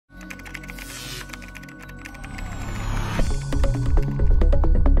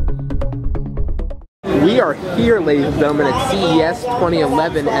We are here, ladies and gentlemen, at CES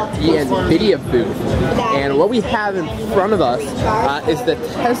 2011 at the NVIDIA booth. And what we have in front of us is the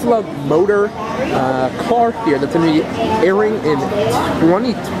Tesla motor car here that's going to be airing in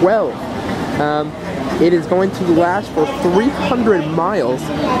 2012. It is going to last for 300 miles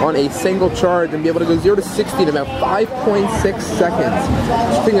on a single charge and be able to go 0 to 60 in about 5.6 seconds.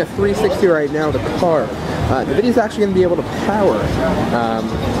 Just doing a 360 right now, the car. NVIDIA's actually going to be able to power,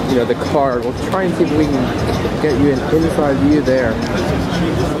 the car. We'll try and see if we can get you an inside view there.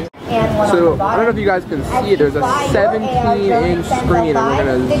 So, I don't know if you guys can see it, there's a 17-inch screen, and we're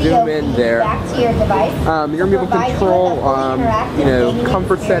going to zoom in there. You're going to be able to control,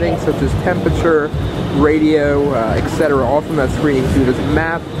 comfort settings such as temperature, radio, etc. all from that screen. You can see there's a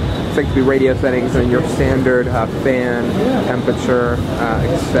map, it's like to be radio settings, and your standard fan, temperature,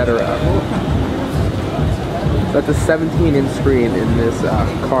 etc. That's a 17-inch screen in this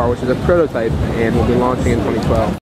car, which is a prototype, and will be launching in 2012.